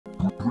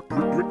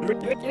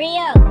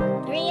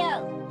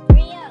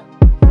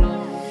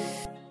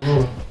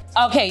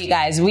Okay, you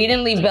guys, we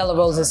didn't leave Bella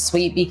Rosa's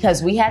suite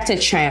because we had to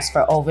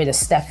transfer over to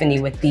Stephanie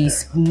with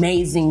these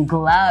amazing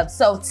gloves.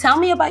 So tell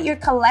me about your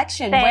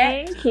collection.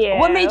 Thank you.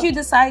 What made you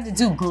decide to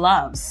do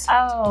gloves?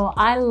 Oh,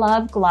 I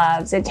love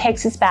gloves. It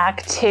takes us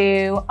back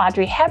to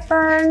Audrey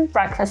Hepburn,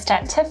 Breakfast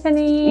at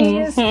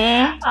Tiffany's,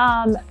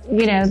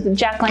 you know, the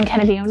Jacqueline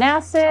Kennedy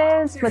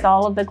Onassis with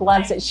all of the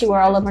gloves that she wore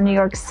all over New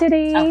York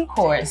City. Of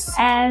course.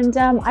 And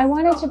I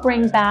wanted to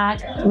bring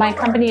back, my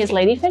company is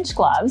Lady Finch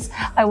Gloves.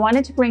 I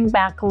wanted to bring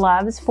back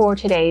gloves for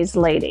today's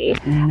lady.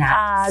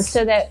 Nice.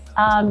 So that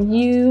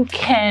you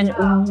can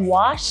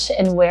wash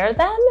and wear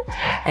them.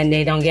 And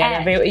they don't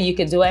get you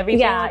can do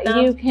everything with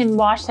them? You can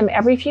wash them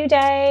every few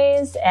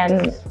days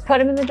and put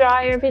them in the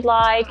dryer if you'd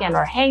like,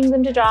 or hang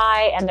them to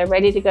dry, and they're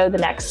ready to go the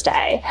next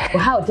day.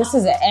 Wow, this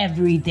is an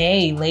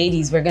everyday,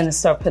 ladies. We're gonna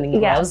start putting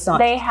gloves on.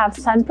 They have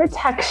sun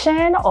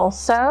protection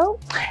also,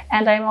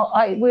 and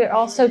we're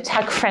also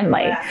tech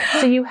friendly.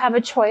 So you have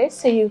a choice,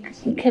 so you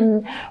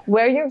can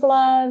wear your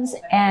gloves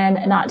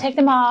and not take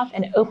them off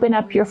and open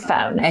up your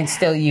phone. And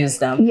still use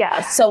them.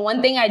 Yes. So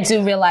one thing I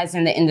do realize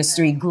in the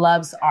industry,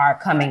 gloves are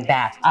coming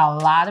back. A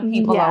lot of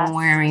people are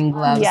wearing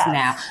gloves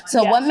now.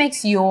 So what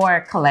makes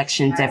your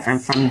collection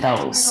different from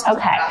those?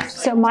 Okay,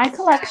 so my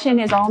collection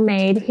is all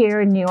made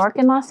here in New York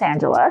and Los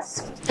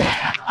Angeles.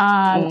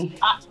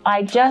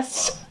 I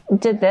just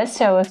did this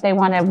so if they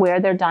want to wear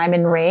their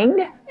diamond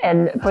ring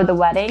and for the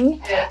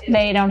wedding,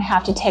 they don't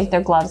have to take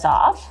their gloves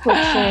off, which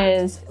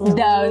is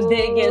the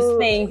biggest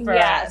thing for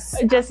us.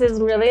 It just is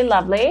really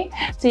lovely.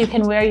 So you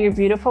can wear your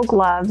beautiful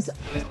gloves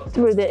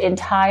through the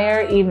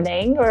entire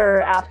evening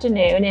or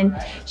afternoon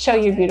and show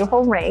your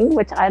beautiful ring,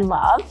 which I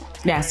love.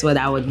 That's what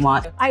I would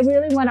want. I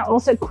really want to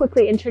also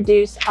quickly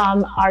introduce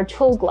our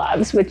tulle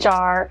gloves, which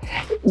are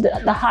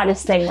the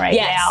hottest thing right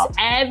now.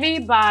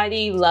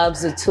 Everybody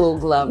loves a tulle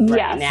glove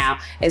right now,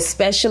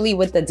 especially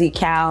with the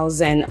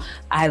decals, and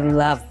I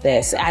love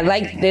this. I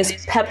like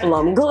this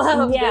peplum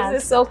glove.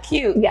 This is so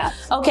cute.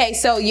 Okay,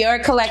 so your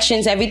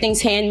collections,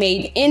 everything's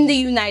handmade in the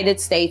United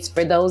States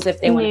for those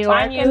if they want to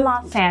find you. New York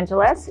and Los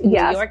Angeles. New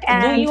York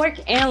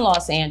and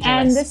Los Angeles.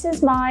 And this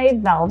is my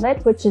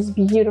velvet, which is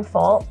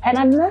beautiful. And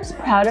I'm most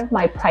proud of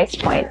my price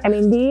point. I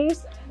mean,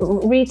 these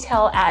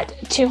retail at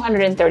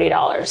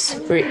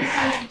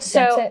 $230.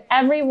 So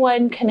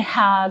everyone can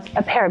have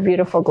a pair of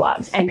beautiful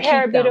gloves, a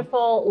pair of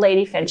beautiful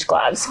Lady Finch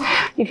gloves.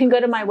 You can go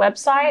to my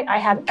website. I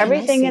have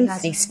everything in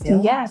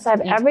Yes, I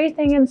have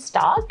everything in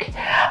stock.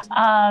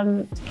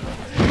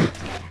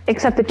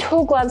 Except the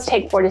tulle gloves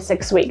take 4 to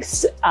 6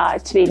 weeks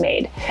to be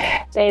made.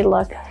 They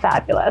look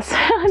fabulous.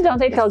 Don't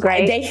they feel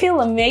great? They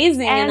feel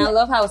amazing, and I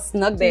love how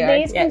snug they are.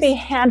 These can be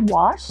hand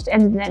washed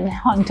and then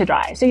hung to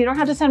dry. So you don't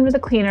have to send them to the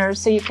cleaners,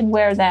 so you can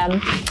wear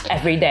them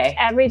every day.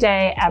 Every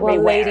day,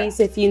 everywhere. Well, ladies,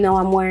 if you know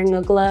I'm wearing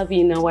a glove,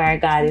 you know where I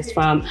got it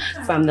from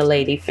the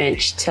Lady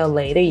Finch. Till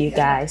later, you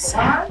guys.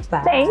 Bye.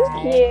 Thank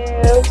you.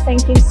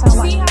 Thank you so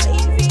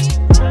much.